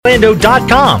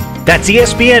ESPN580Orlando.com. That's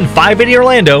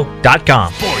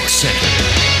ESPN580Orlando.com. Sports Center.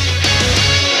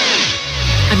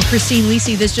 I'm Christine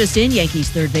Lisi. This just in, Yankees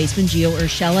third baseman Gio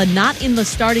Urshela not in the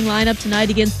starting lineup tonight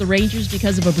against the Rangers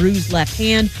because of a bruised left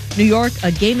hand. New York,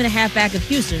 a game and a half back of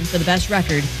Houston for the best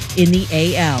record in the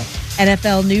AL.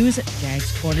 NFL news,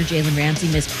 Jags corner Jalen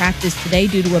Ramsey missed practice today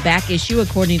due to a back issue,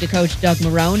 according to Coach Doug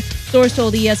Marrone. Source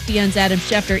told ESPN's Adam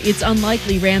Schefter it's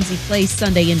unlikely Ramsey plays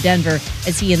Sunday in Denver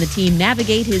as he and the team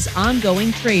navigate his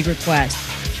ongoing trade request.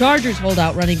 Chargers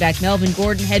holdout running back Melvin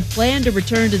Gordon had planned to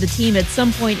return to the team at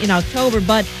some point in October,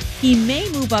 but he may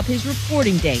move up his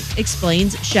reporting date,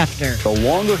 explains Schefter. The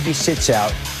longer he sits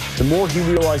out, the more he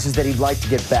realizes that he'd like to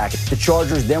get back. The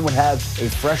Chargers then would have a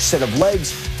fresh set of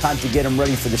legs, time to get him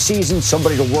ready for the season,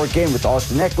 somebody to work in with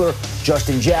Austin Eckler,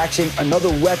 Justin Jackson, another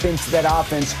weapon to that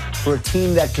offense for a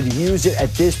team that could use it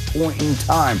at this point in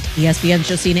time. ESPN's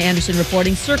Josina Anderson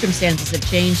reporting circumstances have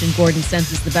changed and Gordon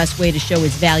senses the best way to show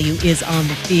his value is on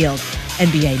the field.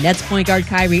 NBA Nets point guard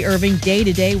Kyrie Irving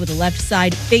day-to-day with a left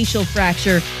side facial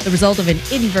fracture, the result of an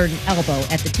inadvertent elbow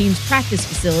at the team's practice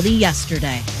facility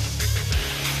yesterday.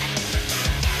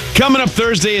 Coming up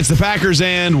Thursday, it's the Packers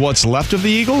and what's left of the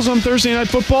Eagles on Thursday Night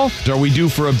Football. Are we due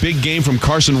for a big game from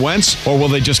Carson Wentz, or will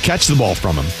they just catch the ball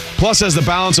from him? Plus, has the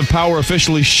balance of power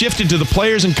officially shifted to the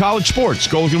players in college sports?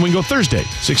 Go Look and Win Go Thursday,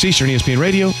 6 Eastern, ESPN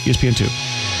Radio, ESPN 2.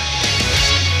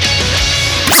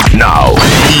 Now,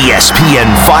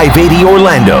 ESPN 580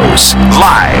 Orlando's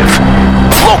live,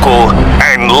 local,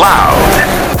 and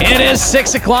loud. It is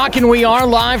 6 o'clock, and we are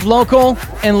live, local,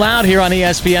 and loud here on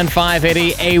ESPN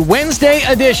 580, a Wednesday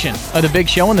edition of the Big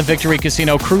Show in the Victory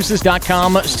Casino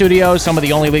Cruises.com studios, some of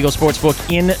the only legal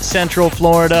sportsbook in Central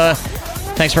Florida.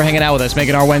 Thanks for hanging out with us,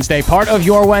 making our Wednesday part of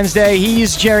your Wednesday.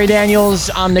 He's Jerry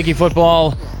Daniels. I'm Nicky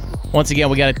Football. Once again,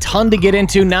 we got a ton to get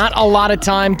into. Not a lot of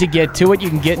time to get to it. You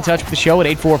can get in touch with the show at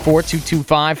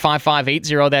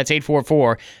 844-225-5580. That's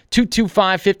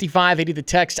 844-225-5580. The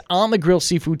text on the Grill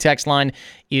Seafood text line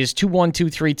is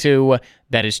 21232.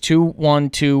 That is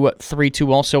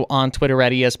 21232. Also on Twitter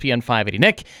at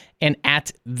ESPN580Nick and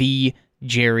at the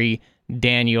Jerry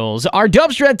Daniels. Our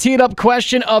Dubs Dread teed up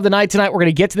question of the night tonight. We're going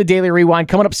to get to the Daily Rewind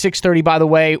coming up 6:30, by the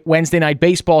way, Wednesday Night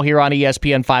Baseball here on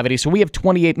ESPN 580. So we have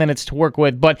 28 minutes to work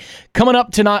with. But coming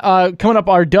up tonight,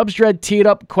 our Dubs Dread teed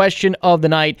up question of the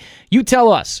night. You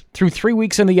tell us, through 3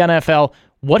 weeks in the NFL,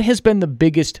 what has been the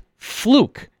biggest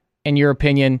fluke, in your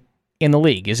opinion, in the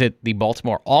league? Is it the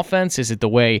Baltimore offense? Is it the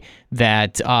way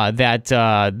that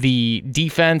the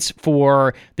defense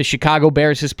for the Chicago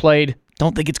Bears has played?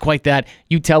 Don't think it's quite that.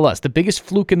 You tell us. The biggest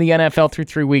fluke in the NFL through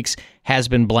 3 weeks has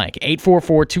been blank.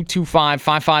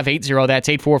 844-225-5580. That's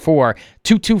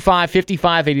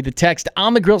 844-225-5580. The text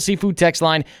on the Grill Seafood text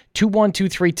line,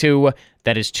 21232.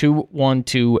 That is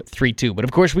 21232. But,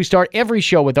 of course, we start every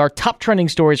show with our top trending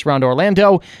stories around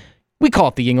Orlando. We call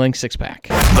it the Yuengling Six-Pack.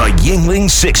 The Yuengling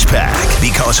Six-Pack,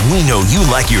 because we know you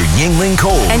like your Yuengling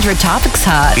cold. And your topics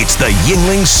hot. It's the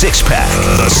Yuengling Six-Pack.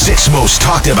 The 6 most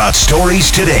talked about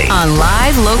stories today. On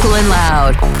Live, Local, and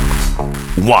Loud.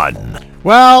 1.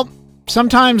 Well,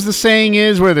 sometimes the saying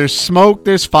is where there's smoke,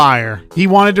 there's fire. He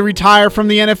wanted to retire from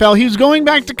the NFL. He was going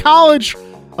back to college,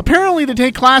 apparently to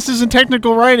take classes in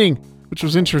technical writing, which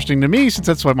was interesting to me since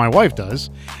that's what my wife does.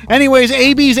 Anyways,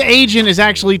 AB's agent is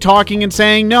actually talking and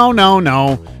saying, no,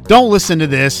 don't listen to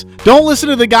this. Don't listen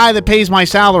to the guy that pays my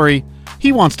salary.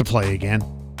 He wants to play again.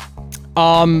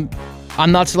 I'm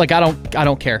not like, I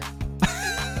don't care.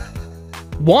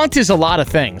 Want is a lot of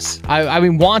things. I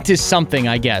mean, want is something,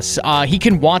 I guess. He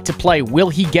can want to play. Will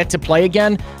he get to play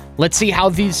again? Let's see how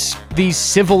these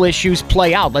civil issues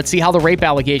play out. Let's see how the rape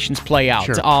allegations play out.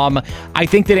 Sure. I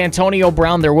think that Antonio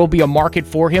Brown, there will be a market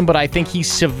for him, but I think he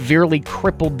severely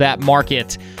crippled that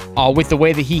market with the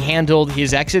way that he handled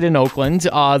his exit in Oakland,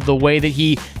 the way that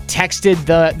he texted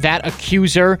that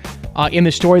accuser in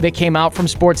the story that came out from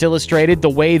Sports Illustrated,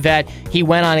 the way that he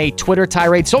went on a Twitter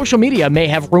tirade. Social media may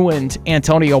have ruined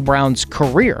Antonio Brown's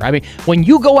career. I mean, when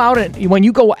you go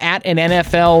at an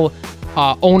NFL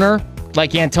owner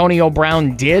like Antonio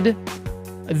Brown did,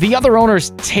 the other owners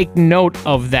take note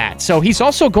of that. So he's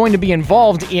also going to be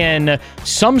involved in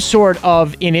some sort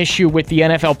of an issue with the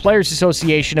NFL Players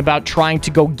Association about trying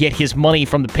to go get his money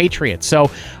from the Patriots.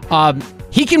 So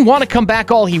he can want to come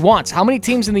back all he wants. How many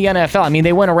teams in the NFL? I mean,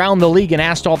 they went around the league and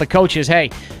asked all the coaches, hey,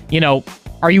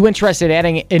 are you interested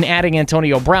in adding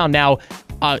Antonio Brown? Now,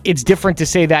 it's different to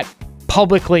say that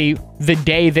publicly the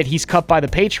day that he's cut by the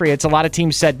Patriots. A lot of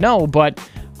teams said no, but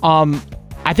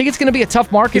I think it's going to be a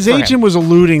tough market. His agent was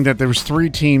alluding that there was 3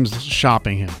 teams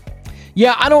shopping him.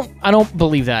 Yeah, I don't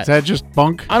believe that. Is that just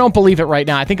bunk? I don't believe it right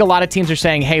now. I think a lot of teams are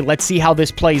saying, hey, let's see how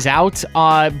this plays out.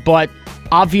 But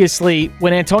obviously,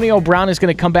 when Antonio Brown is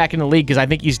going to come back in the league, because I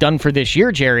think he's done for this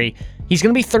year, Jerry, he's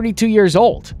going to be 32 years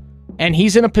old. And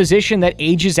he's in a position that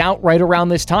ages out right around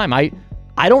this time. I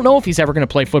don't know if he's ever going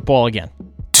to play football again.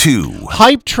 2.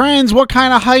 Hype trends. What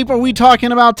kind of hype are we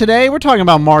talking about today? We're talking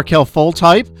about Markelle Fultz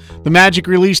hype. The Magic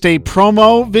released a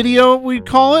promo video, we'd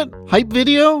call it? Hype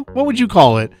video? What would you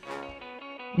call it?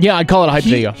 Yeah, I'd call it a hype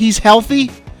video. He's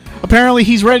healthy. Apparently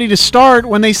he's ready to start.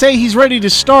 When they say he's ready to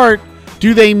start,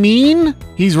 do they mean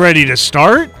he's ready to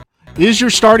start? Is your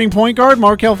starting point guard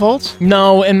Markelle Fultz?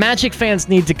 No, and Magic fans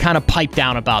need to kind of pipe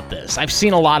down about this. I've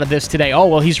seen a lot of this today. Oh,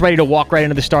 well, he's ready to walk right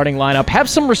into the starting lineup. Have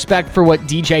some respect for what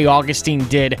DJ Augustin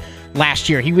did last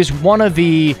year. He was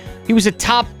a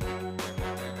top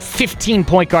 15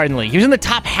 point guard in the league. He was in the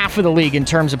top half of the league in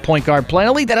terms of point guard play.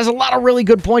 A league that has a lot of really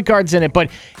good point guards in it,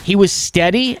 but he was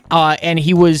steady, and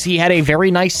he had a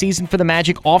very nice season for the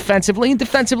Magic offensively, and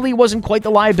defensively he wasn't quite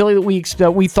the liability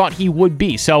that we thought he would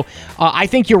be. So I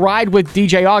think you ride with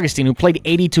DJ Augustin, who played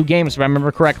 82 games, if I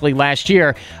remember correctly, last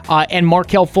year, and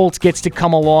Markelle Fultz gets to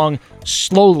come along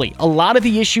slowly. A lot of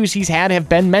the issues he's had have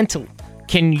been mental.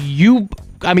 Can you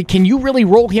really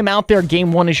roll him out there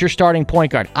game one as your starting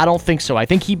point guard? I don't think so. I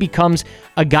think he becomes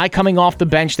a guy coming off the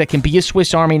bench that can be a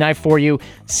Swiss Army knife for you.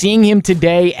 Seeing him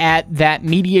today at that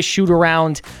media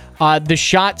shoot-around, the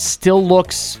shot still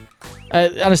looks,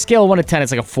 on a scale of 1 to 10,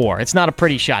 it's like a 4. It's not a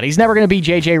pretty shot. He's never going to be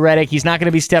J.J. Redick. He's not going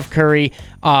to be Steph Curry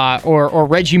or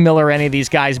Reggie Miller or any of these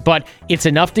guys, but it's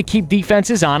enough to keep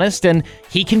defenses honest, and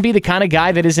he can be the kind of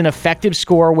guy that is an effective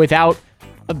scorer without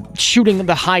shooting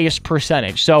the highest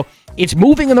percentage. So it's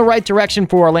moving in the right direction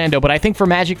for Orlando, but I think for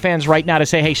Magic fans right now to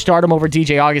say, hey, start him over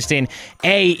DJ Augustin,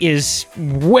 A, is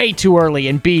way too early,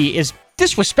 and B, is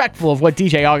disrespectful of what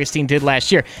DJ Augustin did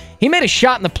last year. He made a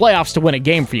shot in the playoffs to win a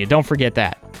game for you. Don't forget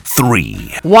that.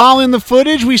 3. While in the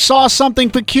footage, we saw something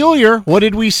peculiar. What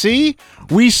did we see?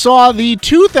 We saw the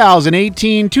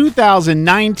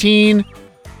 2018-2019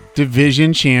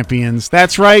 Division champions.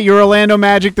 That's right, your Orlando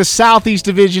Magic, the Southeast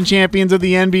Division champions of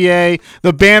the NBA.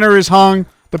 The banner is hung.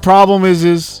 The problem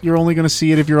is you're only going to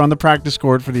see it if you're on the practice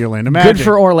court for the Orlando Magic. Good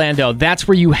for Orlando. That's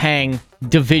where you hang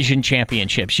division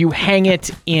championships. You hang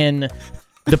it in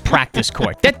the practice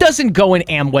court. That doesn't go in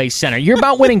Amway Center. You're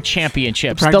about winning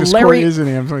championships. The practice court is in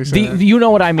Amway Center. You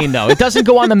know what I mean, though. It doesn't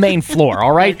go on the main floor,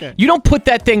 all right? Okay. You don't put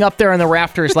that thing up there in the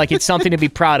rafters like it's something to be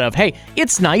proud of. Hey,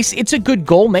 it's nice. It's a good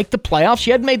goal. Make the playoffs.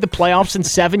 You hadn't made the playoffs in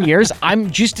 7 years.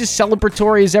 I'm just as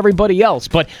celebratory as everybody else,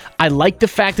 but I like the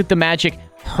fact that the Magic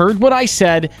heard what I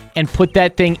said and put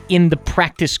that thing in the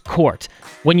practice court.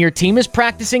 When your team is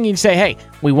practicing, you say, hey,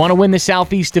 we want to win the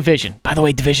Southeast Division. By the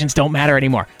way, divisions don't matter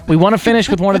anymore. We want to finish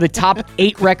with one of the top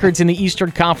 8 records in the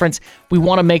Eastern Conference. We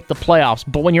want to make the playoffs.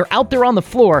 But when you're out there on the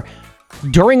floor,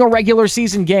 during a regular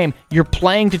season game, you're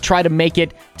playing to try to make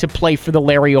it to play for the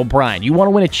Larry O'Brien. You want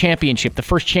to win a championship, the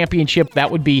first championship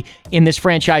that would be in this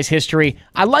franchise history.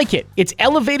 I like it. It's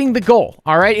elevating the goal,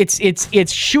 all right?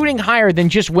 It's shooting higher than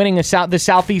just winning the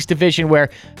Southeast Division where,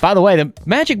 by the way, the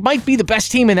Magic might be the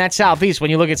best team in that Southeast when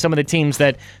you look at some of the teams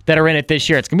that are in it this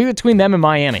year. It's going to be between them and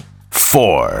Miami.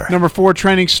 4. Number 4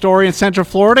 trending story in Central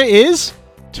Florida is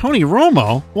Tony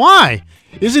Romo. Why?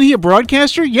 Isn't he a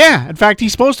broadcaster? Yeah. In fact,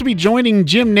 he's supposed to be joining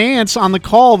Jim Nantz on the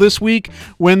call this week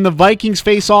when the Vikings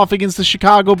face off against the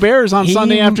Chicago Bears on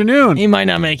Sunday afternoon. He might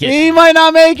not make it. He might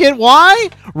not make it. Why?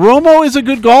 Romo is a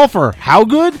good golfer. How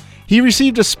good? He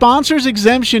received a sponsor's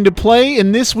exemption to play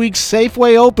in this week's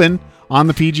Safeway Open on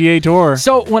the PGA Tour.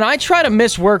 So when I try to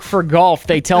miss work for golf,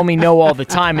 they tell me no all the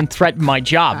time and threaten my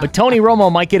job. But Tony Romo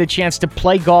might get a chance to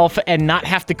play golf and not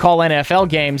have to call NFL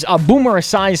games. Boomer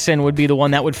Esiason would be the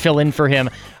one that would fill in for him.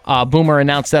 Boomer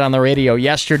announced that on the radio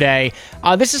yesterday.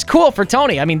 This is cool for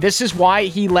Tony. I mean, this is why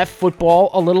he left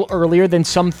football a little earlier than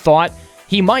some thought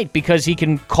he might, because he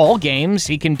can call games.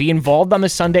 He can be involved on the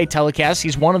Sunday telecast.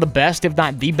 He's one of the best, if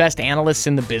not the best, analysts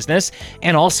in the business.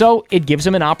 And also, it gives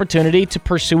him an opportunity to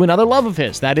pursue another love of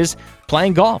his. That is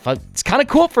playing golf. It's kind of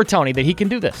cool for Tony that he can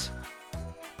do this.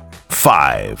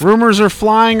 5. Rumors are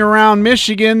flying around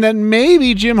Michigan that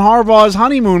maybe Jim Harbaugh's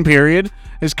honeymoon period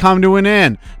has come to an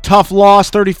end. Tough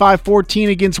loss, 35-14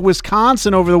 against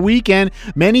Wisconsin over the weekend.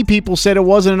 Many people said it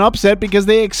wasn't an upset because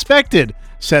they expected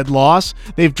said loss.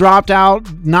 They've dropped out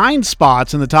 9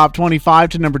 spots in the top 25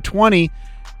 to number 20.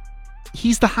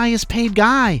 He's the highest paid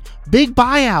guy. Big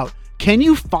buyout. Can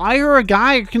you fire a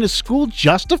guy, or can a school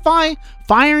justify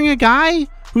firing a guy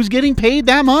who's getting paid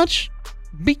that much?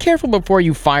 be careful before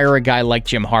you fire a guy like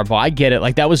Jim Harbaugh. I get it.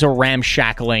 Like, that was a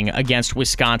ramshackling against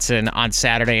Wisconsin on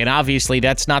Saturday, and obviously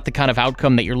that's not the kind of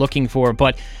outcome that you're looking for,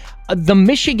 but the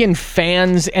Michigan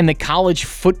fans and the college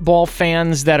football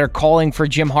fans that are calling for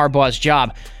Jim Harbaugh's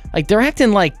job, like, they're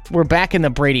acting like we're back in the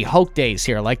Brady Hoke days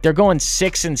here. Like, they're going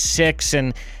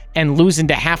 6-6 and losing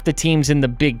to half the teams in the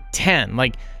Big Ten.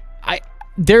 Like,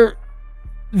 they're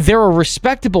a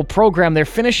respectable program. They're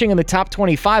finishing in the top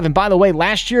 25. And by the way,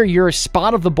 last year, you're a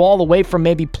spot of the ball away from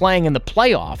maybe playing in the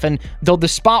playoff. And though the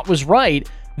spot was right,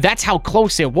 that's how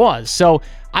close it was. So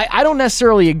I don't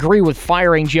necessarily agree with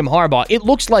firing Jim Harbaugh. It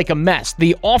looks like a mess.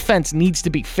 The offense needs to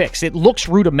be fixed. It looks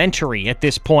rudimentary at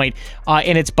this point,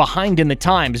 and it's behind in the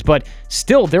times. But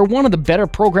still, they're one of the better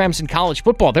programs in college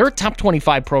football. They're a top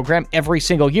 25 program every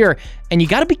single year. And you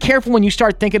got to be careful when you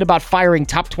start thinking about firing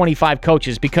top 25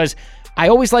 coaches, because I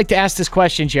always like to ask this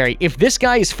question, Jerry. If this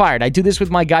guy is fired, I do this with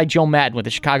my guy Joe Madden with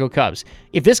the Chicago Cubs.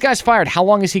 If this guy's fired, how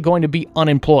long is he going to be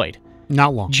unemployed?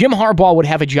 Not long. Jim Harbaugh would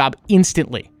have a job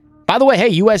instantly. By the way,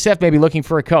 hey, USF may be looking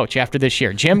for a coach after this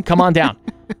year. Jim, come on down.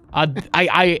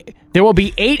 There will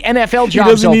be 8 NFL jobs open.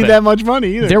 He doesn't need that much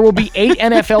money either. There will be 8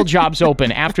 NFL jobs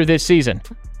open after this season.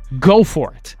 Go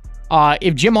for it.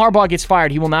 If Jim Harbaugh gets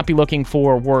fired, he will not be looking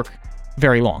for work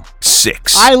very long.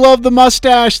 6. I love the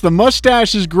mustache. The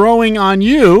mustache is growing on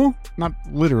you. Not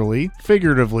literally,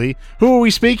 figuratively. Who are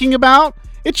we speaking about?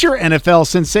 It's your NFL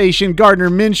sensation, Gardner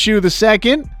Minshew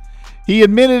II. He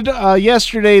admitted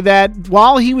yesterday that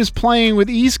while he was playing with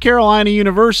East Carolina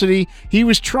University, he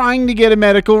was trying to get a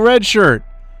medical red shirt.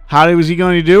 How was he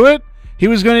going to do it? He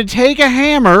was going to take a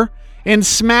hammer and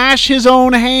smash his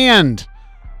own hand.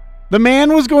 The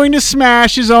man was going to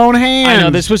smash his own hand. I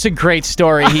know, this was a great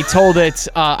story. He told it,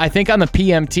 I think, on the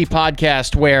PMT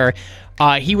podcast, where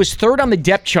he was third on the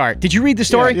depth chart. Did you read the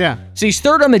story? Yeah. So he's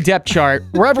third on the depth chart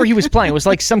wherever he was playing. It was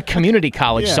like some community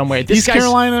college somewhere. East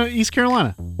Carolina. Was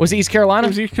it East Carolina? It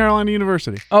was East Carolina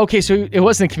University. Okay, so it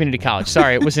wasn't a community college.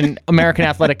 Sorry, it was an American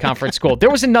Athletic Conference school. There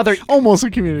was another. Almost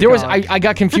a community college. I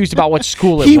got confused about what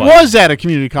school it He was. was at a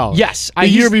community college. Yes. The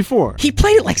year before. He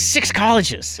played at like 6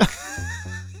 colleges.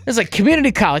 It's like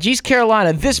community college, East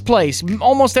Carolina, this place,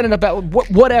 almost ended up at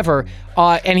whatever.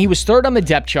 And he was third on the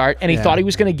depth chart, and he thought he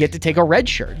was going to get to take a red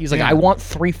shirt. He's like, I want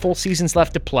 3 full seasons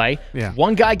left to play. Yeah.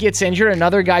 One guy gets injured,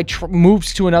 another guy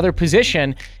moves to another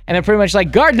position, and they're pretty much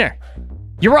like, Gardner,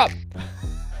 you're up.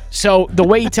 So the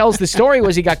way he tells the story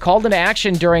was he got called into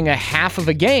action during a half of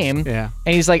a game, and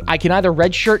he's like, I can either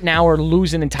redshirt now or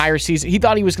lose an entire season. He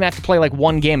thought he was going to have to play like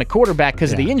 1 game at quarterback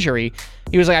because of the injury.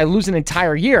 He was like, I lose an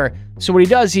entire year. So what he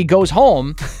does, he goes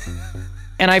home,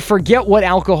 and I forget what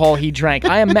alcohol he drank.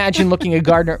 I imagine looking at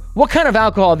Gardner. What kind of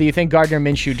alcohol do you think Gardner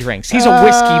Minshew drinks? He's a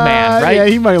whiskey man, right? Yeah,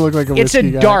 he might look like a whiskey It's a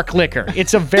guy. dark liquor.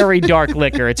 It's a very dark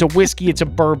liquor. It's a whiskey. It's a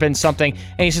bourbon, something.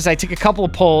 And he says, I took a couple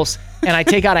of pulls, and I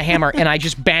take out a hammer, and I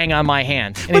just bang on my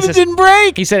hand. And But he it didn't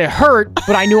break. He said it hurt,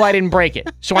 but I knew I didn't break it.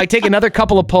 So I take another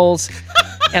couple of pulls,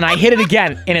 and I hit it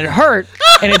again, and it hurt,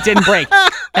 and it didn't break.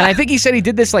 And I think he said he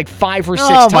did this like 5 or 6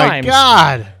 times. Oh, my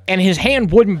God. And his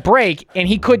hand wouldn't break, and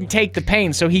he couldn't take the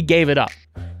pain, so he gave it up.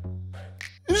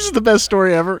 This is the best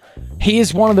story ever. He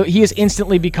has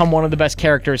instantly become one of the best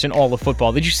characters in all of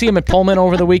football. Did you see him at Pullman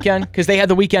over the weekend? Because they had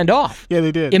the weekend off. Yeah,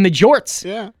 they did. In the jorts.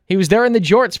 Yeah. He was there in the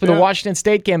jorts for the Washington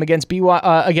State game against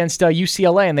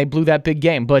UCLA, and they blew that big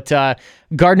game. But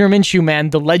Gardner Minshew,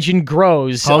 man, the legend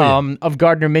grows of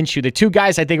Gardner Minshew. The 2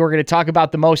 guys I think we're going to talk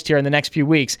about the most here in the next few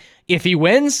weeks. If he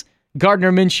wins,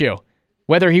 Gardner Minshew.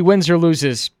 Whether he wins or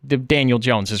loses, Daniel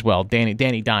Jones as well.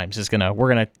 Danny Dimes is we're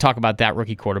gonna talk about that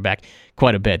rookie quarterback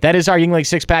quite a bit. That is our Yuengling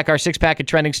 6-pack, our 6-pack of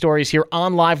trending stories here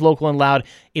on Live, Local, and Loud.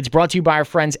 It's brought to you by our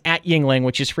friends at Yuengling,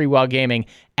 which is free while gaming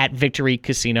at Victory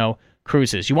Casino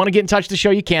Cruises. You want to get in touch with the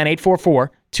show? You can.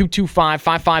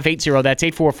 844-225-5580. That's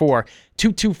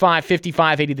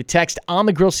 844-225-5580. The text on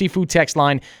the Grill Seafood text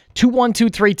line,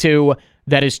 21232.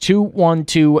 That is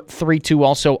 21232.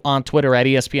 Also on Twitter at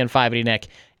ESPN580Nick.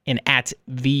 And at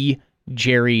the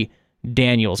Jerry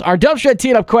Daniels. Our Dubstrat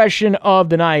tee-up question of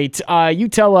the night. You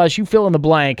tell us, you fill in the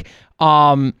blank.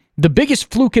 The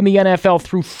biggest fluke in the NFL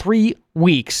through 3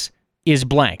 weeks is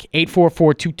blank.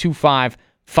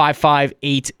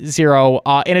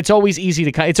 844-225-5580. And it's always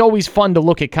it's always fun to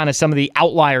look at kind of some of the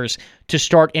outliers to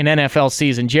start an NFL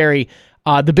season. Jerry,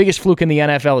 the biggest fluke in the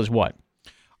NFL is what?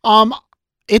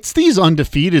 It's these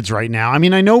undefeateds right now. I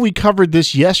mean, I know we covered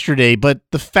this yesterday, but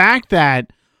the fact that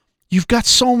you've got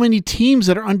so many teams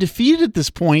that are undefeated at this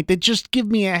point that just give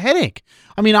me a headache.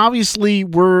 I mean, obviously,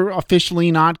 we're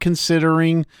officially not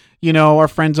considering, our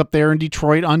friends up there in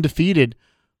Detroit undefeated.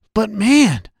 But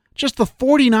man, just the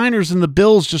 49ers and the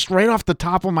Bills, just right off the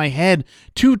top of my head,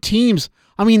 2 teams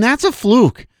I mean, that's a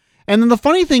fluke. And then the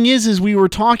funny thing is we were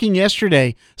talking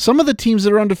yesterday, some of the teams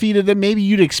that are undefeated that maybe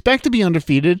you'd expect to be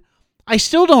undefeated, I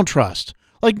still don't trust.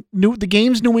 Like the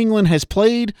games New England has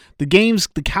played, the games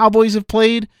the Cowboys have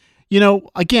played,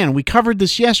 again, we covered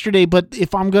this yesterday, but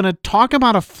if I'm going to talk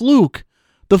about a fluke,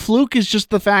 the fluke is just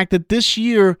the fact that this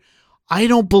year, I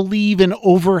don't believe in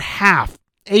over half,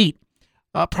 8,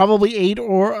 probably 8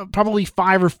 or probably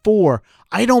 5 or 4.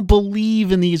 I don't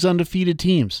believe in these undefeated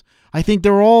teams. I think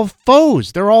they're all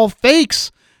foes. They're all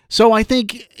fakes. So I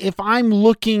think if I'm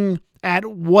looking at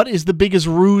what is the biggest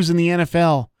ruse in the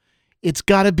NFL, it's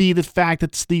got to be the fact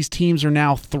that these teams are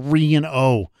now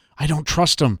 3-0. I don't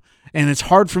trust them. And it's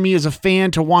hard for me as a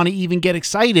fan to want to even get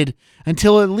excited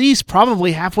until at least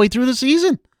probably halfway through the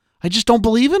season. I just don't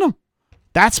believe in them.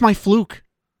 That's my fluke.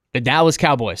 The Dallas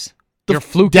Cowboys. Your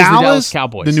fluke is the Dallas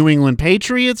Cowboys. The New England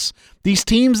Patriots. These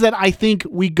teams that I think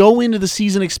we go into the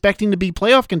season expecting to be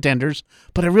playoff contenders,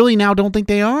 but I really now don't think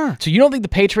they are. So you don't think the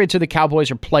Patriots or the Cowboys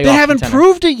are playoff They haven't contenders?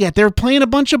 proved it yet. They're playing a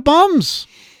bunch of bums.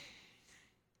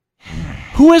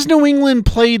 Who has New England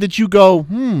played that you go,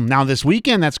 now this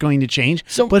weekend that's going to change.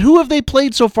 But who have they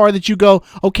played so far that you go,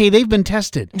 okay, they've been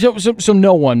tested? So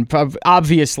no one.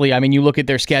 Obviously, I mean, you look at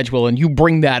their schedule and you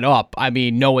bring that up. I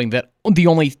mean, knowing that the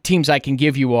only teams I can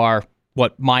give you are,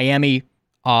 Miami,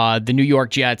 the New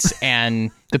York Jets,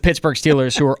 and the Pittsburgh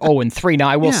Steelers, who are 0-3. Now,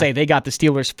 I will say they got the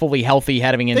Steelers fully healthy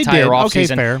having an entire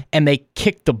offseason, fair. And they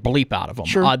kicked the bleep out of them.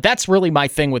 Sure. That's really my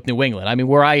thing with New England. I mean,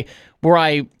 where I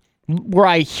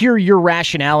hear your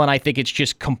rationale, and I think it's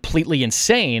just completely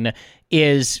insane,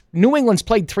 is New England's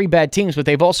played 3 bad teams, but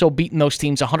they've also beaten those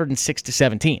teams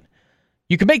 106-17.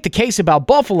 You can make the case about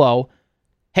Buffalo.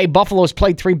 Hey, Buffalo's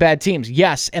played 3 bad teams.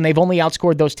 Yes, and they've only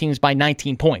outscored those teams by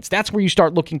 19 points. That's where you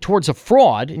start looking towards a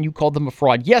fraud, and you called them a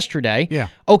fraud yesterday. Yeah.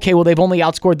 Okay, well, they've only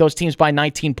outscored those teams by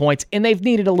 19 points, and they've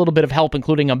needed a little bit of help,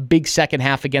 including a big second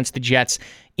half against the Jets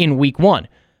in Week 1.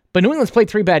 But New England's played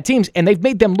 3 bad teams, and they've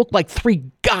made them look like 3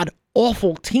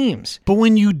 god-awful teams. But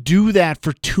when you do that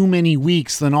for too many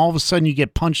weeks, then all of a sudden you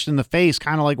get punched in the face,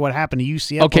 kind of like what happened to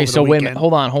UCF. Okay, over so the wait a weekend. minute.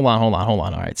 Hold on. All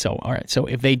right. So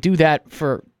if they do that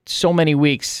for so many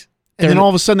weeks, and then all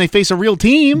of a sudden they face a real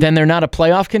team, then they're not a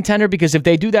playoff contender, because if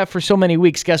they do that for so many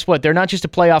weeks, guess what? They're not just a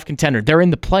playoff contender. They're in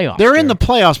the playoffs. They're in the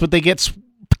playoffs, but they get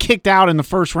kicked out in the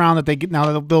first round. That they get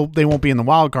now they won't be in the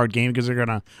wild card game because they're going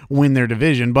to win their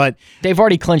division. But they've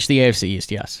already clinched the AFC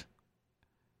East. Yes.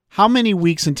 How many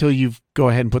weeks until you go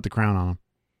ahead and put the crown on them?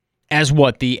 As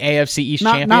what, the AFC East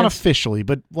champions? Not officially,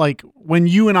 but like when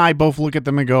you and I both look at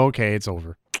them and go, okay, it's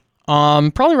over.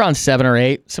 Probably around 7 or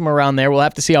 8, somewhere around there. We'll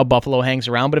have to see how Buffalo hangs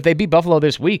around. But if they beat Buffalo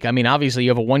this week, I mean, obviously you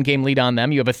have a 1-game lead on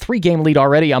them. You have a 3-game lead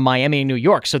already on Miami and New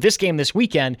York. So this game this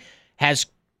weekend has,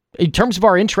 in terms of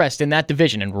our interest in that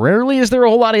division, and rarely is there a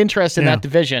whole lot of interest in that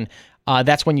division,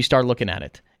 that's when you start looking at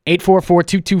it.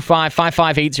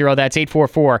 844-225-5580. That's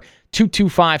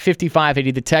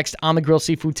 844-225-5580. The text on the Grill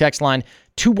Seafood text line,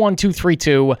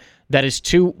 21232. That is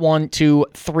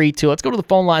 21232. Let's go to the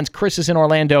phone lines. Chris is in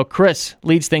Orlando. Chris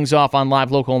leads things off on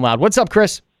Live, Local, and Loud. What's up,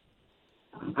 Chris?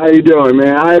 How you doing,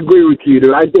 man? I agree with you,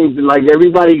 dude. I think, like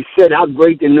everybody said, how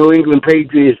great the New England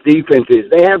Patriots defense is.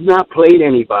 They have not played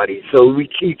anybody, so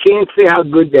you can't say how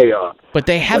good they are. But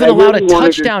they haven't allowed a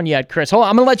touchdown yet, Chris. Hold on,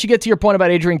 I'm going to let you get to your point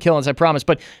about Adrian Killins, I promise.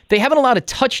 But they haven't allowed a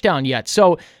touchdown yet.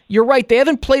 So you're right. They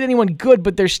haven't played anyone good,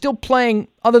 but they're still playing,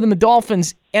 other than the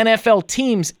Dolphins, NFL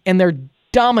teams, and they're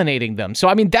dominating them. So,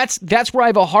 I mean, that's where I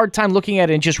have a hard time looking at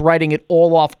it and just writing it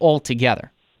all off altogether.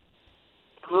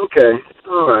 Okay.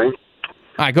 All right.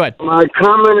 All right, go ahead. My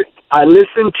comment, I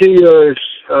listened to your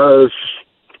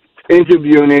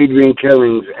interview on Adrian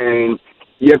Killins, and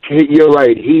you're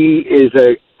right.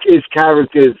 His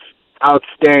character is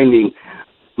outstanding.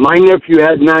 My nephew,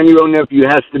 9-year-old nephew,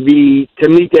 has to meet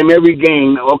them every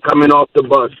game or coming off the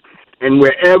bus. And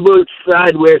wherever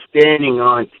side we're standing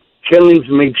on, Killins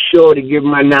makes sure to give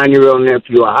my 9-year-old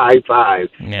nephew a high five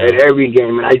at every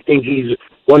game. And I think he's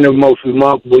one of the most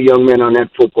remarkable young men on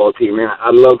that football team, man. I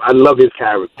love his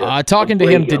character. Talking to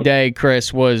him today,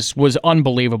 Chris, was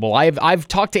unbelievable. I've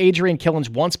talked to Adrian Killins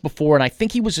once before, and I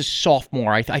think he was a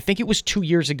sophomore. I think it was 2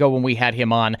 years ago when we had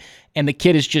him on, and the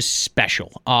kid is just special.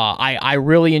 I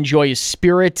really enjoy his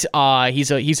spirit.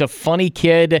 He's a funny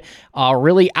kid,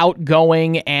 really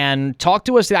outgoing, and talk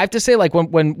to us. I have to say, like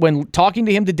when talking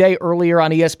to him today earlier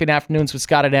on ESPN Afternoons with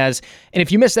Scott Inez, and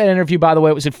if you missed that interview, by the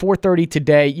way, it was at 4:30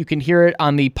 today. You can hear it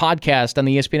on the podcast, on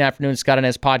the ESPN Afternoons Scott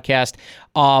Inez podcast.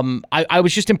 I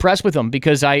was just impressed with him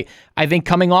because I think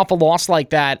coming off a loss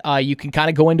like that, you can kind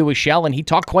of go into a shell, and he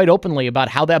talked quite openly about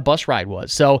how that bus ride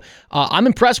was. So I'm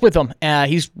impressed with him.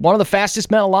 He's one of the fastest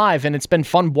men alive, and it's been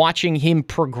fun watching him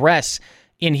progress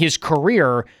in his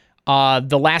career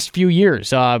the last few years.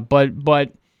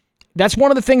 But that's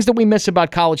one of the things that we miss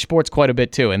about college sports quite a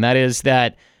bit too, and that is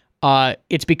that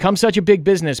it's become such a big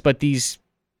business, but these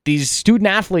student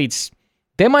athletes,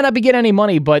 they might not be getting any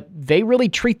money, but they really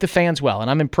treat the fans well, and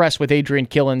I'm impressed with Adrian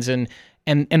Killins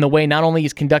and the way not only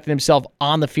he's conducted himself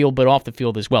on the field, but off the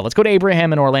field as well. Let's go to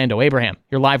Abraham in Orlando. Abraham,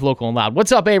 you're live, local, and loud.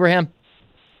 What's up, Abraham?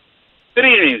 Good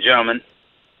evening, gentlemen.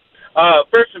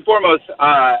 First and foremost,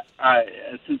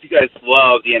 since you guys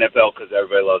love the NFL, because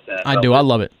everybody loves the NFL. I do. I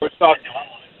love it. First off,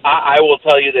 I will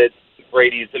tell you that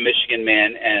Brady's a Michigan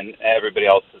man, and everybody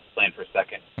else is playing for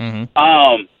second.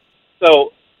 Mm-hmm.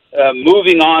 So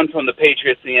moving on from the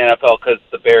Patriots in the NFL, because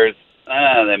the Bears,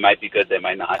 they might be good, they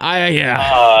might not.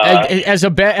 As a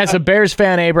Bears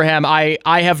fan, Abraham, I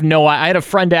had a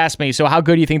friend ask me, so how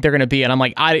good do you think they're going to be? And I'm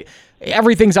like,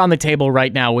 everything's on the table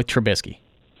right now with Trubisky.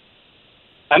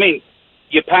 I mean,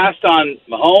 you passed on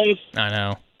Mahomes. I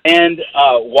know. And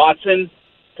Watson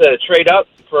to trade up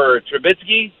for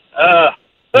Trubisky. Yeah,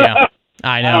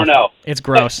 I know. I don't know. It's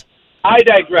gross. But I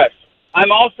digress. I'm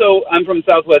from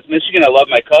Southwest Michigan. I love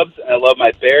my Cubs, and I love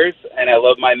my Bears, and I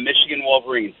love my Michigan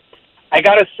Wolverines. I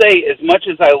got to say, as much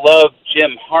as I love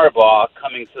Jim Harbaugh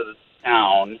coming to the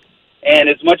town, and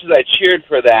as much as I cheered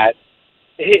for that,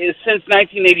 since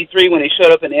 1983 when he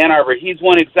showed up in Ann Arbor, he's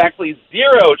won exactly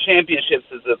 0 championships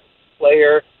as a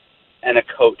player and a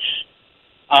coach.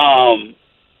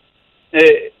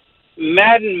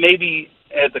 Madden, maybe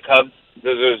at the Cubs,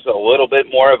 there's a little bit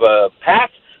more of a path,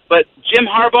 but Jim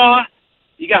Harbaugh,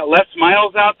 you got Les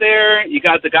Miles out there, you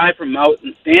got the guy from out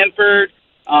in Stanford.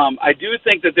 I do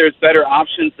think that there's better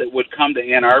options that would come to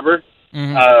Ann Arbor,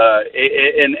 and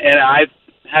I've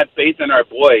had faith in our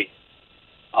boy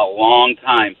a long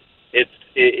time.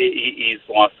 He's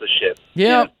lost the ship.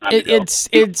 Yeah,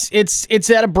 it's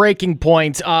at a breaking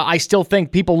point. I still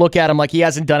think people look at him like he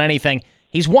hasn't done anything.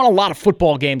 He's won a lot of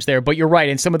football games there, but you're right,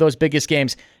 in some of those biggest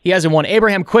games, he hasn't won.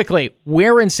 Abraham, quickly,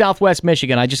 where in Southwest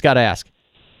Michigan? I just got to ask.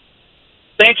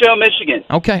 St. Joe, Michigan.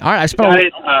 Okay, all right.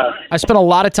 I spent a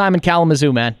lot of time in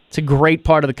Kalamazoo, man. It's a great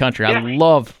part of the country. Yeah. I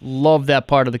love that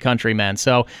part of the country, man.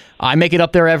 So I make it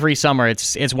up there every summer.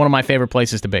 It's one of my favorite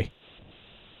places to be.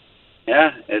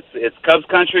 Yeah, it's Cubs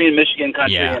country and Michigan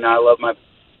country, and I love my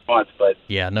spots, but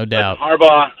yeah, no doubt.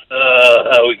 Harbaugh,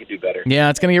 we could do better. Yeah,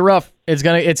 it's gonna get rough. It's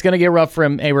gonna get rough for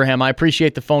him, Abraham. I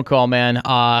appreciate the phone call, man.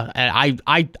 I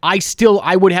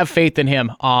would have faith in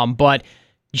him. But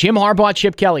Jim Harbaugh,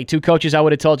 Chip Kelly, 2 coaches, I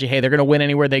would have told you, hey, they're gonna win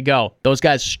anywhere they go. Those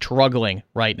guys struggling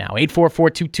right now.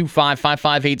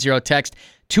 844-225-5580. Text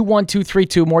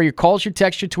 21232. More your calls, your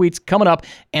texts, your tweets coming up,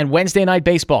 and Wednesday Night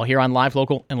Baseball here on Live,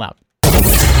 Local, and Loud.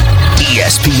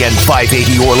 ESPN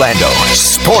 580 Orlando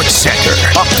Sports Center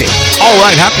update. All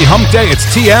right, happy hump day. It's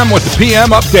TM with the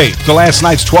PM update. The last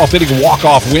night's 12th inning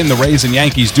walk-off win, the Rays and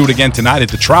Yankees do it again tonight at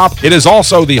the Trop. It is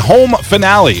also the home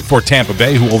finale for Tampa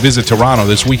Bay, who will visit Toronto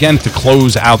this weekend to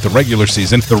close out the regular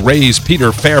season. The Rays'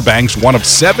 Peter Fairbanks, one of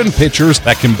 7 pitchers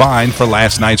that combined for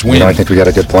last night's win. I think we got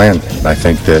a good plan. I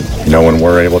think that, when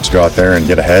we're able to go out there and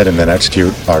get ahead and then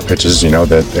execute our pitches,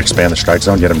 that expand the strike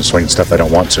zone, get them to swing stuff they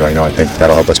don't want to, I think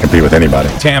that'll help us compete with anybody.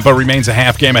 Tampa remains a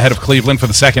half game ahead of Cleveland for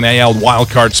the second AL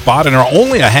wildcard spot and are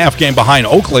only a half game behind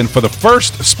Oakland for the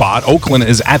first spot. Oakland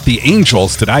is at the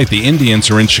Angels tonight. The Indians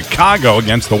are in Chicago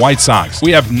against the White Sox.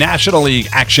 We have National League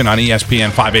action on ESPN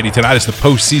 580 tonight as the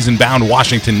postseason-bound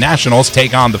Washington Nationals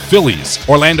take on the Phillies.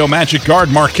 Orlando Magic guard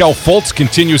Markelle Fultz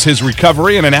continues his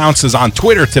recovery and announces on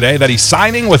Twitter today that he's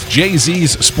signing with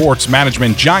Jay-Z's sports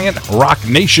management giant Rock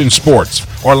Nation Sports.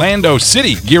 Orlando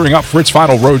City gearing up for its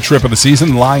final road trip of the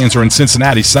season. The Lions are in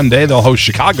Cincinnati Sunday. They'll host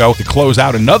Chicago to close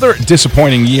out another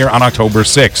disappointing year on October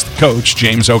 6th. Coach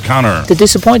James O'Connor. The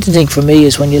disappointing thing for me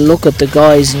is when you look at the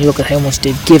guys and you look at how much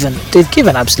they've given. They've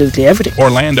given absolutely everything.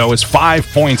 Orlando is 5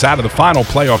 points out of the final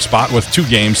playoff spot with 2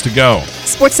 games to go.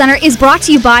 SportsCenter is brought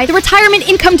to you by the Retirement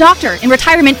Income Doctor. In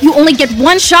retirement, you only get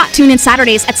one shot. Tune in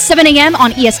Saturdays at 7 a.m.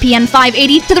 on ESPN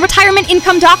 580 to the Retirement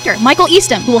Income Doctor, Michael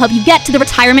Eastham, who will help you get to the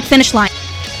retirement finish line.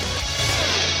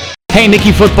 Hey,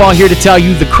 Nicky Football here to tell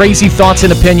you the crazy thoughts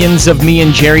and opinions of me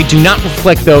and Jerry do not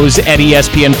reflect those at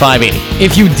ESPN 580.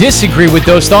 If you disagree with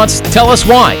those thoughts, tell us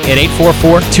why at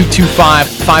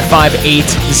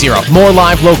 844-225-5580. More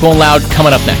Live, Local, and Loud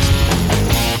coming up next.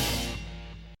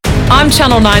 I'm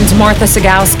Channel 9's Martha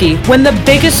Sagowski. When the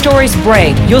biggest stories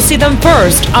break, you'll see them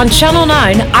first on Channel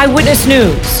 9 Eyewitness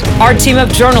News. Our team of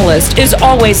journalists is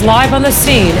always live on the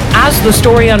scene as the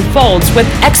story unfolds with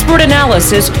expert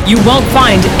analysis you won't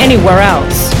find anywhere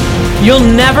else. You'll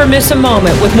never miss a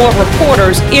moment with more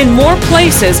reporters in more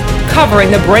places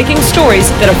covering the breaking stories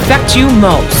that affect you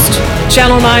most.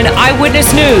 Channel 9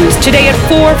 Eyewitness News, today at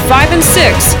 4, 5, and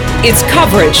 6. It's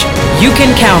coverage you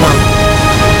can count on.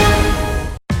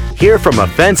 Hear from a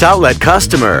Fence Outlet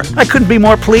customer. I couldn't be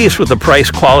more pleased with the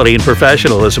price, quality, and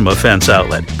professionalism of Fence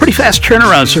Outlet. Pretty fast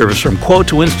turnaround service from quote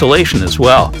to installation as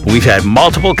well. We've had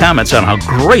multiple comments on how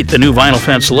great the new vinyl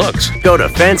fence looks. Go to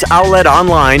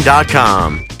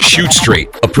fenceoutletonline.com. Shoot Straight,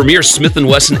 a premier Smith &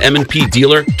 Wesson M&P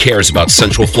dealer, cares about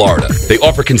Central Florida. They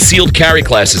offer concealed carry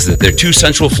classes at their 2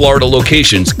 Central Florida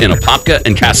locations in Apopka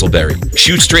and Castleberry.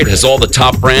 Shoot Straight has all the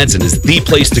top brands and is the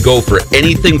place to go for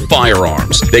anything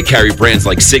firearms. They carry brands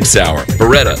like Sig Sauer,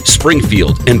 Beretta,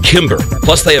 Springfield, and Kimber.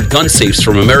 Plus, they have gun safes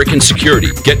from American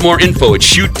Security. Get more info at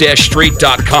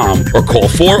shoot-straight.com or call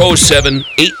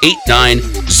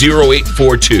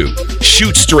 407-889-0842.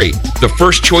 Shoot Straight, the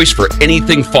first choice for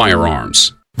anything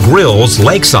firearms. Grills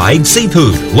Lakeside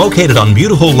Seafood, located on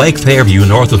beautiful Lake Fairview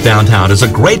north of downtown, is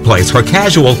a great place for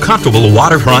casual, comfortable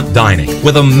waterfront dining.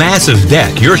 With a massive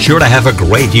deck, you're sure to have a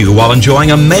great view while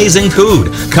enjoying amazing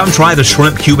food. Come try the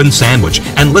shrimp Cuban sandwich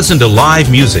and listen to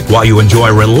live music while you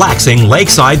enjoy relaxing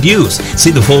lakeside views.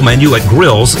 See the full menu at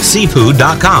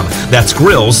grillsseafood.com. That's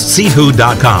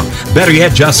grillsseafood.com. Better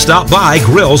yet, just stop by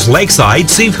Grills Lakeside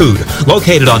Seafood,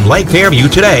 located on Lake Fairview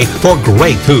today for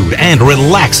great food and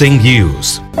relaxing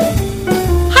views.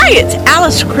 Hi, it's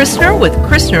Alice Christner with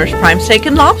Christner's Prime Steak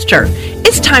and Lobster.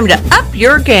 It's time to up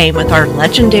your game with our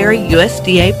legendary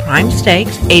USDA prime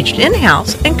steaks, aged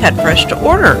in-house and cut fresh to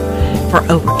order. For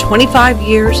over 25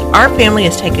 years, our family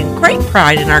has taken great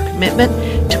pride in our commitment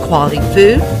to quality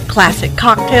food, classic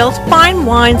cocktails, fine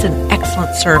wines, and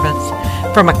excellent service.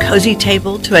 From a cozy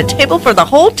table to a table for the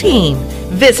whole team,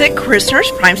 visit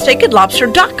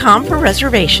Christner'sPrimeSteakandLobster.com for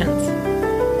reservations.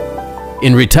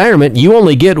 In retirement, you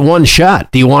only get one shot.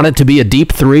 Do you want it to be a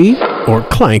deep 3 or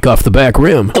clank off the back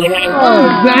rim?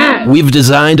 We've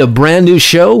designed a brand new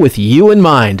show with you in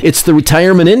mind. It's the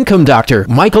Retirement Income Doctor,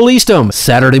 Michael Eastham,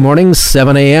 Saturday mornings,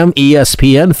 7 a.m.,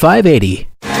 ESPN 580.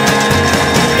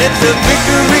 It's a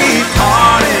victory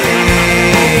party.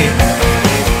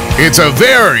 It's a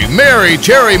very merry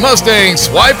Cherry Mustang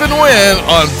swipe and win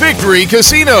on Victory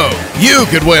Casino. You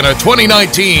could win a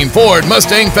 2019 Ford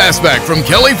Mustang Fastback from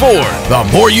Kelly Ford. The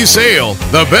more you sail,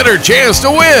 the better chance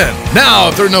to win. Now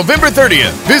through November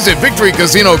 30th, visit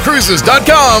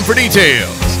VictoryCasinoCruises.com for details.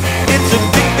 It's a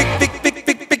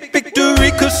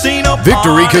Victory Casino party.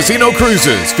 Victory Casino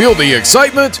Cruises. Feel the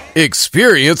excitement.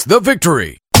 Experience the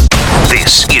victory.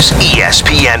 This is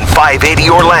ESPN 580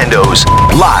 Orlando's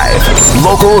live,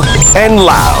 local, and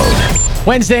loud.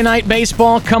 Wednesday night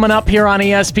baseball coming up here on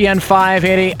ESPN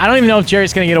 580. I don't even know if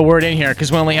Jerry's going to get a word in here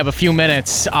because we only have a few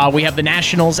minutes. We have the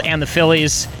Nationals and the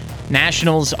Phillies.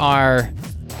 Nationals are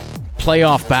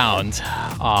playoff bound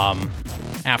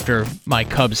after my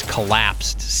Cubs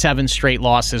collapsed. 7 straight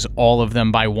losses, all of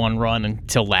them by 1 run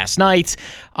until last night.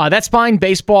 That's fine.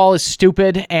 Baseball is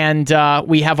stupid, and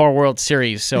we have our World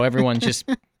Series, so everyone just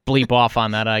bleep off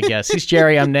on that, I guess. He's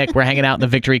Jerry. I'm Nick. We're hanging out in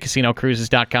the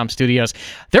VictoryCasinoCruises.com studios.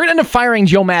 They're going to end up firing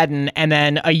Joe Madden, and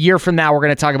then a year from now, we're going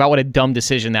to talk about what a dumb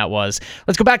decision that was.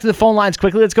 Let's go back to the phone lines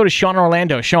quickly. Let's go to Sean in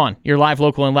Orlando. Sean, you're live,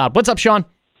 local, and loud. What's up, Sean?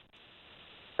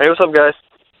 Hey, what's up, guys?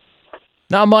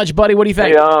 Not much, buddy. What do you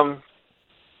think? Hey,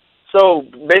 so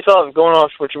based off going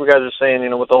off what you guys are saying,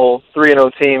 with the whole 3-0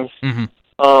 teams,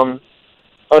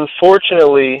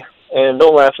 unfortunately, and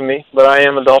don't laugh at me, but I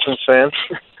am a Dolphins fan.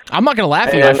 I'm not going to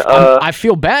laugh at you. I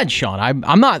feel bad, Sean.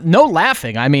 I'm not. No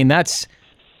laughing. I mean, that's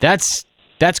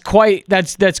quite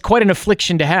an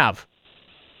affliction to have.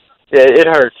 Yeah, it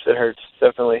hurts. It hurts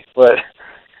definitely. But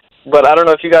I don't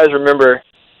know if you guys remember.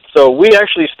 So we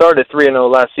actually started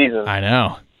 3-0 last season. I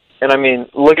know. And I mean,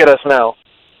 look at us now.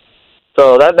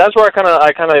 So that's where I kind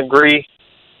of agree.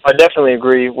 I definitely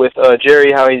agree with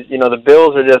Jerry how he's the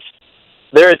Bills are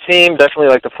they're a team definitely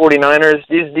like the 49ers.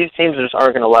 These teams just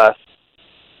aren't going to last.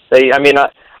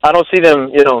 I don't see them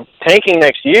tanking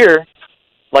next year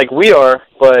like we are,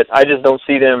 but I just don't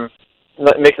see them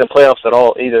making the playoffs at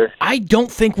all either. I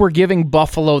don't think we're giving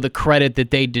Buffalo the credit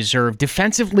that they deserve.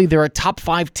 Defensively, they're a top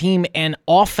 5 team, and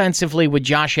offensively with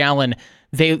Josh Allen,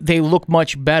 they look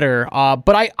much better.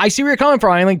 But I see where you're coming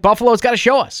from. I think Buffalo's got to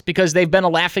show us because they've been a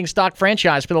laughingstock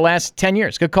franchise for the last 10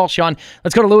 years. Good call, Sean.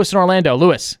 Let's go to Lewis in Orlando.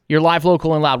 Lewis, you're live,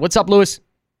 local, and loud. What's up, Lewis?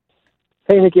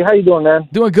 Hey, Nicky. How you doing, man?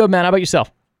 Doing good, man. How about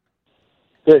yourself?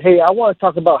 Good. Hey, I want to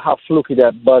talk about how fluky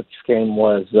that Bucs game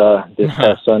was this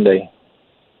past Sunday.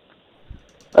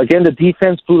 Again, the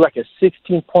defense blew like a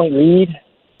 16-point lead.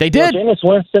 They did. Jameis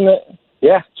Winston and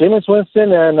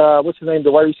what's his name,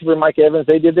 the wide receiver Mike Evans,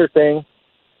 they did their thing.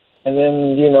 And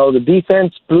then, the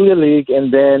defense blew the league.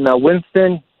 And then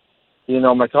Winston,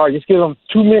 I'm like, all right, just give him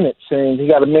 2 minutes. And he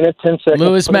got a minute, 10 seconds.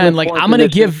 Lewis, man, I'm gonna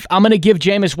give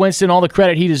Jameis Winston all the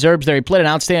credit he deserves there. He played an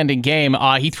outstanding game.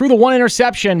 He threw the one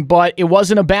interception, but it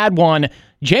wasn't a bad one.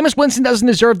 Jameis Winston doesn't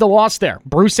deserve the loss there.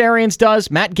 Bruce Arians does.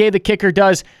 Matt Gay, the kicker,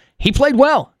 does. He played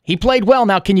well.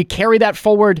 Now, can you carry that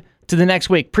forward to the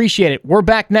next week? Appreciate it. We're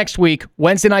back next week.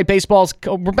 Wednesday Night Baseball's.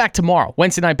 We're back tomorrow.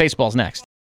 Wednesday Night Baseball's next.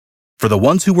 For the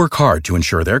ones who work hard to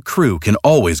ensure their crew can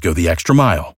always go the extra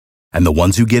mile, and the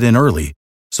ones who get in early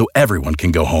so everyone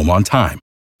can go home on time,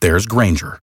 there's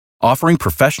Grainger, offering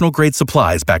professional-grade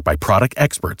supplies backed by product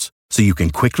experts so you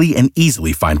can quickly and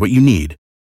easily find what you need.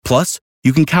 Plus,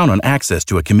 you can count on access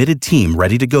to a committed team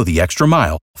ready to go the extra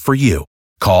mile for you.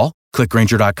 Call, click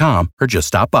Grainger.com, or just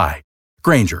stop by.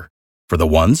 Grainger, for the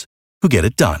ones who get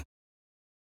it done.